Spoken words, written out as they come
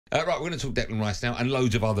Right, we're going to talk Declan Rice now and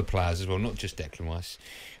loads of other players as well, not just Declan Rice.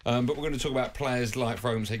 But we're going to talk about players like, for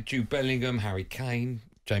example, say Jude Bellingham, Harry Kane,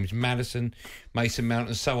 James Maddison, Mason Mount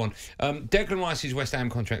and so on. Declan Rice's West Ham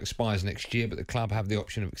contract expires next year, but the club have the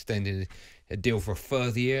option of extending a deal for a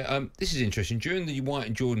further year. This is interesting. During the White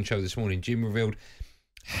and Jordan show this morning, Jim revealed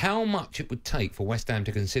how much it would take for West Ham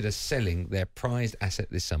to consider selling their prized asset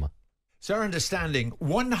this summer. So our understanding,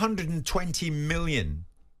 120 million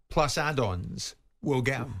plus add-ons will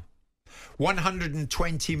get them.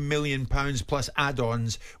 120 million pounds plus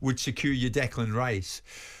add-ons would secure you Declan Rice.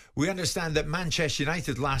 We understand that Manchester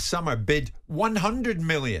United last summer bid 100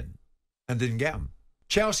 million and didn't get him.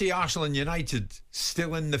 Chelsea, Arsenal and United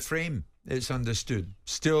still in the frame, it's understood.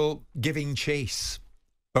 Still giving chase.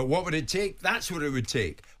 But what would it take? That's what it would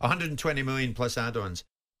take. 120 million plus add-ons.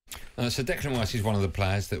 So Declan Rice is one of the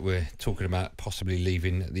players that we're talking about possibly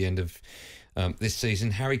leaving at the end of this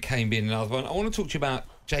season. Harry Kane being another one. I want to talk to you about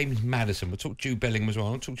James Maddison. We'll talk Jude Bellingham as well. I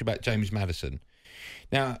want to talk to you about James Maddison.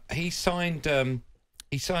 Now, he signed a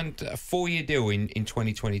 4-year deal in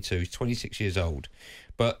 2022. He's 26 years old.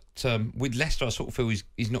 But with Leicester, I sort of feel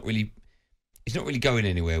he's not really going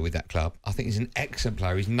anywhere with that club. I think he's an excellent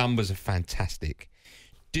player. His numbers are fantastic.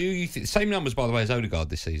 Do you think, same numbers, by the way, as Odegaard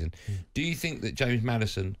this season, do you think that James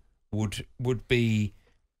Maddison would be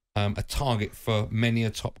a target for many a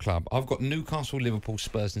top club? I've got Newcastle, Liverpool,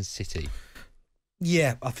 Spurs and City.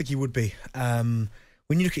 Yeah, I think he would be. When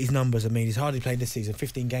you look at his numbers, I mean, he's hardly played this season.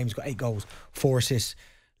 15 games, got 8 goals, 4 assists.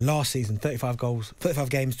 Last season, 35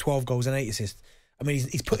 games, 12 goals and 8 assists. I mean,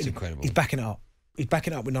 he's putting, That's incredible. He's backing it up. He's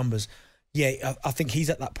backing it up with numbers. Yeah, I think he's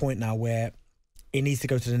at that point now where he needs to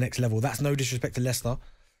go to the next level. That's no disrespect to Leicester,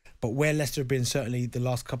 but where Leicester have been certainly the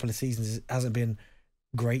last couple of seasons hasn't been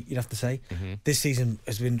great, you'd have to say. Mm-hmm. This season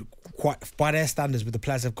has been quite, by their standards, with the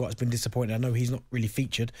players they've got, has been disappointing. I know he's not really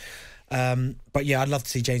featured. But yeah, I'd love to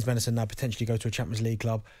see James Maddison now potentially go to a Champions League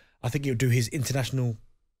club. I think it would do his international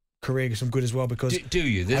career some good as well, because... Do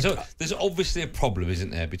you? There's obviously a problem,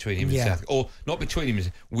 isn't there, between him and Southgate? Or not between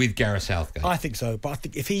him, with Gareth Southgate? I think so. But I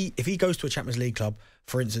think if he goes to a Champions League club,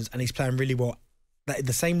 for instance, and he's playing really well, at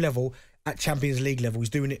the same level, at Champions League level, he's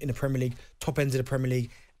doing it in the Premier League, top ends of the Premier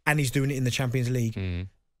League, and he's doing it in the Champions League,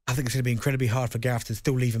 I think it's going to be incredibly hard for Gareth to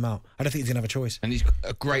still leave him out. I don't think he's going to have a choice. And he's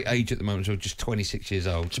a great age at the moment, so just 26 years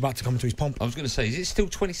old. It's about to come to his pomp. I was going to say, is it still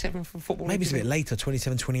 27 for football? Maybe it's a bit later,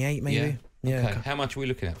 27, 28 maybe. Yeah. Okay. How much are we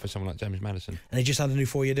looking at for someone like James Maddison? And he just had a new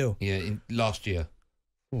 4-year deal. Yeah, last year.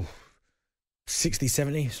 Ooh. 60,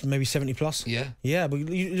 70, maybe 70 plus. Yeah. Yeah, but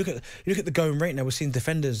you look at the going rate now. We're seeing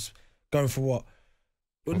defenders going for what?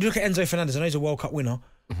 Look at Enzo Fernandez. I know he's a World Cup winner,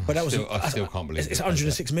 but that was I still can't believe it's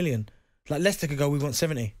 106 million. Like Leicester could go, we want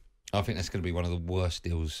 70. I think that's going to be one of the worst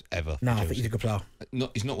deals ever. No, I think he's a good player.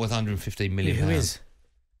 He's not worth 115 million. Who is?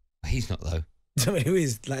 He's not though. Who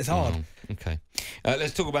is? Like, it's hard. Oh, okay.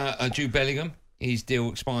 Let's talk about Jude Bellingham. His deal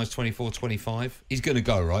expires 24-25. He's going to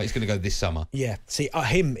go, right? He's going to go this summer. Yeah. See,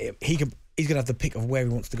 he's going to have the pick of where he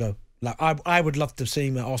wants to go. Like I would love to see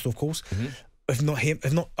him at Arsenal, of course. Mm-hmm.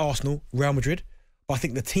 If not Arsenal, Real Madrid. But I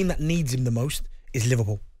think the team that needs him the most is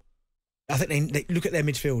Liverpool. I think they look at their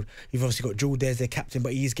midfield. You've obviously got Jude there's their captain,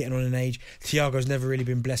 but he is getting on in age. Thiago's never really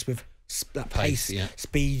been blessed with that pace,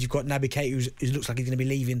 speed. You've got Naby Keita, who looks like he's going to be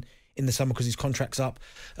leaving in the summer because his contract's up.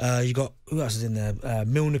 You got, who else is in there?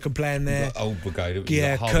 Milner can play in there. Old brigade.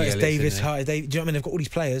 Yeah, Curtis Davis. Do you know what I mean? They've got all these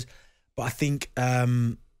players, but I think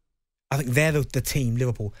they're the team,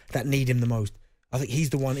 Liverpool, that need him the most. I think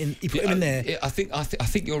he's the one. You put him in there. I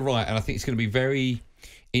think you're right, and I think it's going to be very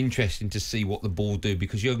interesting to see what the board do,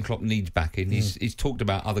 because Jurgen Klopp needs backing. He's talked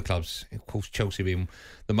about other clubs, of course, Chelsea being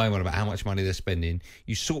the main one, about how much money they're spending.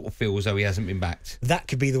 You sort of feel as though he hasn't been backed. That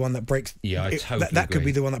could be the one that breaks. Yeah, I totally that could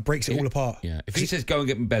be the one that breaks it all apart. Yeah, if he says go and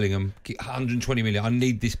get Bellingham, 120 million, I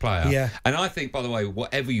need this player. Yeah, and I think, by the way,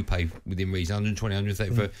 whatever you pay within reason, 120,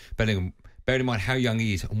 130 for Bellingham, bearing in mind how young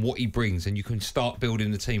he is and what he brings, and you can start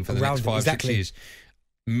building the team for the next 5-6 years.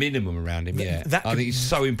 Minimum around him, I think it's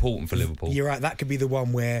so important for Liverpool. You're right, that could be the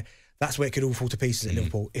one where that's where it could all fall to pieces at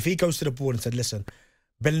Liverpool. If he goes to the board and said, listen,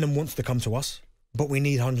 Bellingham wants to come to us, but we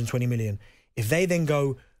need 120 million. If they then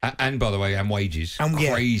go... And by the way, and wages.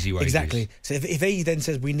 Crazy wages. Exactly. So if he then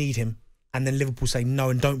says we need him, and then Liverpool say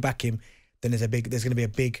no and don't back him, then there's going to be a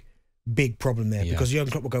big problem there, because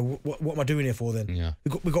Jurgen Klopp will go, what am I doing here for then? Yeah.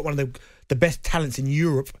 We've got one of the best talents in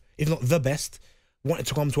Europe, if not the best, wanted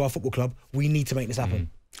to come to our football club. We need to make this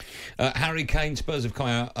happen. Harry Kane, Spurs have come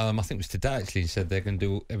out, I think it was today actually, and said they're going to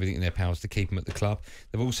do everything in their powers to keep him at the club.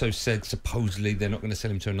 They've also said supposedly they're not going to sell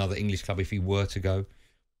him to another English club if he were to go.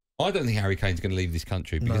 I don't think Harry Kane's going to leave this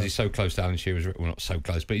country because he's so close to Alan Shearer's. Well, not so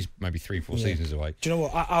close, but he's maybe 3-4 seasons away. Do you know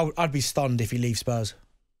what? I'd be stunned if he leaves Spurs.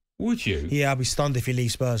 Would you? Yeah, I'd be stunned if he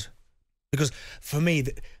leaves Spurs. Because for me,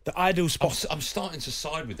 the ideal spot... I'm starting to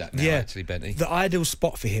side with that now, actually, Benny. The ideal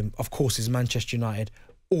spot for him, of course, is Manchester United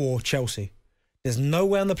or Chelsea. There's no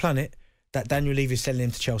way on the planet that Daniel Levy is selling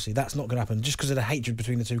him to Chelsea. That's not going to happen, just because of the hatred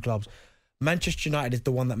between the two clubs. Manchester United is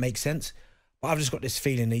the one that makes sense. But I've just got this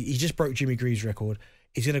feeling he just broke Jimmy Greaves' record.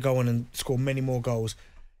 He's going to go on and score many more goals.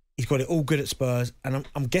 He's got it all good at Spurs. And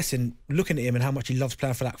I'm guessing, looking at him and how much he loves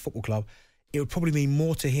playing for that football club, it would probably mean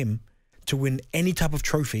more to him to win any type of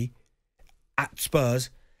trophy at Spurs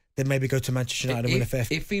than maybe go to Manchester United and win a FA.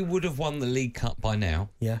 If he would have won the League Cup by now,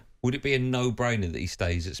 would it be a no-brainer that he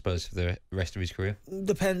stays at Spurs for the rest of his career?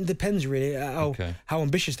 Depends really how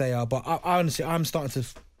ambitious they are. But I honestly, I'm starting to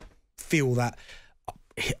feel that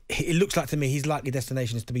it looks like to me his likely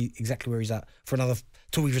destination is to be exactly where he's at for another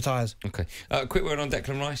till he retires. Okay. Quick word on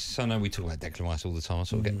Declan Rice. I know we talk about Declan Rice all the time. I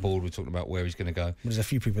sort of get bored with talking about where he's going to go. There's a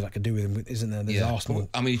few people that could do with him, isn't there? There's Arsenal.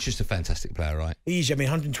 I mean, he's just a fantastic player, right? I mean,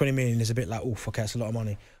 120 million is a bit like, oh, fuck, that's a lot of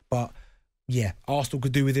money. But yeah, Arsenal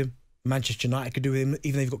could do with him. Manchester United could do with him,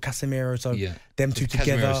 even though you've got Casemiro. So them two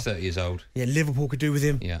together. Casemiro's 30 years old. Yeah, Liverpool could do with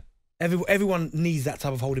him. Yeah. Everyone needs that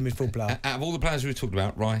type of holding midfield player. Out of all the players we've talked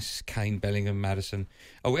about, Rice, Kane, Bellingham, Maddison.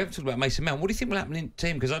 We haven't talked about Mason Mount. What do you think will happen in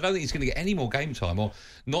team? Because I don't think he's going to get any more game time, or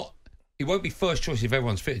not. He won't be first choice if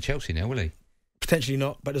everyone's fit at Chelsea now, will he? Potentially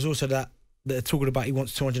not. But there's also that they're talking about he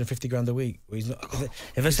wants 250 grand a week. He's not.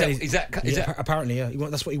 If is that apparently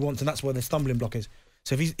that's what he wants, and that's where the stumbling block is.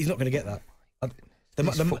 So if he's not going to get that,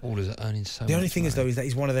 these footballers are earning so much. The only thing is though is that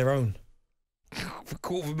he's one of their own. For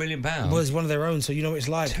 £250,000. Well, he's one of their own, so you know what it's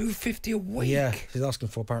like. $250 a week. Yeah, he's asking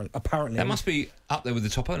for apparently. That must be up there with the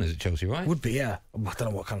top earners at Chelsea, right? Would be, yeah. I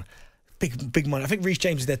don't know what kind of big money. I think Reece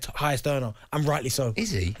James is their highest earner, and rightly so.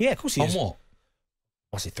 Is he? Yeah, of course he is. On what?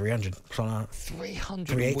 What's it? 300, something like that. 300.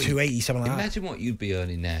 280, something like that. Imagine what you'd be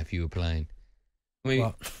earning now if you were playing. I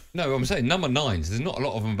mean, no, I'm saying number 9s. There's not a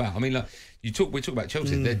lot of them about. I mean, like we talk about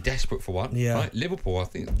Chelsea. They're desperate for one. Yeah. Right? Liverpool. I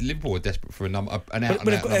think Liverpool are desperate for an out. But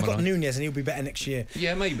they've got Nunez, and he'll be better next year.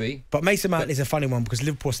 Yeah, maybe. But Mason Mount is a funny one because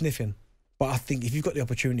Liverpool are sniffing. But I think if you've got the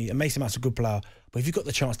opportunity, and Mason Mount's a good player, but if you've got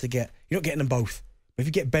the chance to you're not getting them both. But if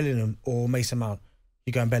you get Bellingham or Mason Mount,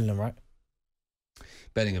 you're going Bellingham, right?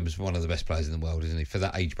 Bellingham's one of the best players in the world, isn't he? For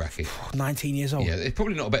that age bracket. 19 years old. Yeah, he's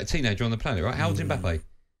probably not a better teenager on the planet, right? How old's Mbappe?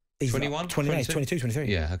 He's 21? 28, 22, 23.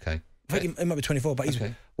 Yeah, okay. I think he might be 24, but he's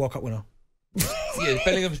World Cup winner. Yeah,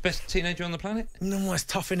 Bellingham's best teenager on the planet? No, it's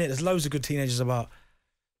tough, isn't it? There's loads of good teenagers about.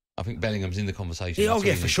 I think Bellingham's in the conversation. Yeah,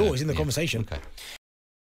 for sure. He's in the conversation. Okay.